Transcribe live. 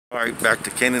Alright, back to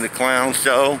Kenny the Clown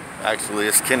Show. Actually,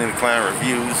 it's Kenny the Clown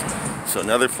Reviews. So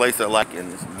another place I like in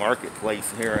this marketplace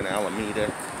here in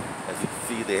Alameda. As you can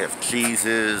see, they have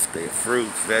cheeses, they have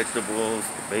fruits, vegetables,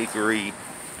 the bakery.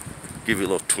 Give you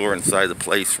a little tour inside the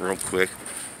place real quick.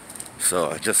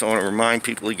 So I just want to remind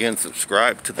people again,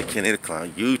 subscribe to the Kenny the Clown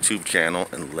YouTube channel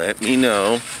and let me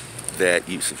know that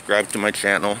you subscribe to my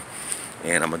channel.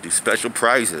 And I'm going to do special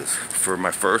prizes for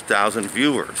my first 1,000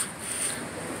 viewers.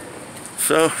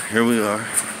 So here we are.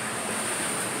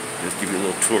 Just give you a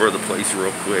little tour of the place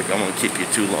real quick. I won't keep you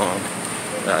too long.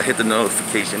 Hit the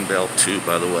notification bell too,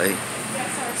 by the way.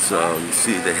 So you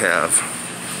see they have,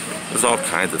 there's all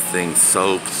kinds of things,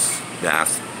 soaps,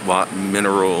 bath,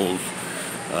 minerals,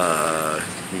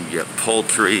 you can get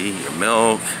poultry, your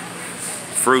milk,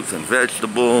 fruits and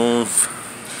vegetables.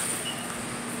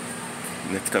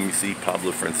 Next time you see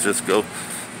Pablo Francisco,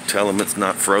 tell him it's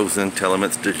not frozen, tell him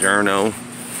it's DiGiorno.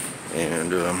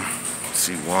 And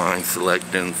see wine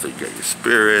selection, so you got your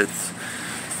spirits.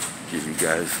 Give you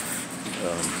guys,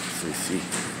 so you see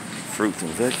fruits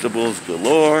and vegetables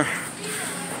galore.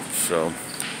 So,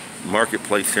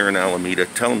 marketplace here in Alameda.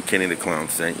 Tell them Kenny the Clown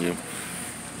sent you.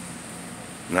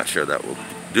 Not sure that will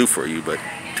do for you, but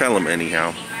tell them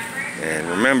anyhow. And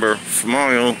remember,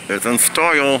 smile is in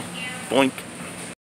style. Boink.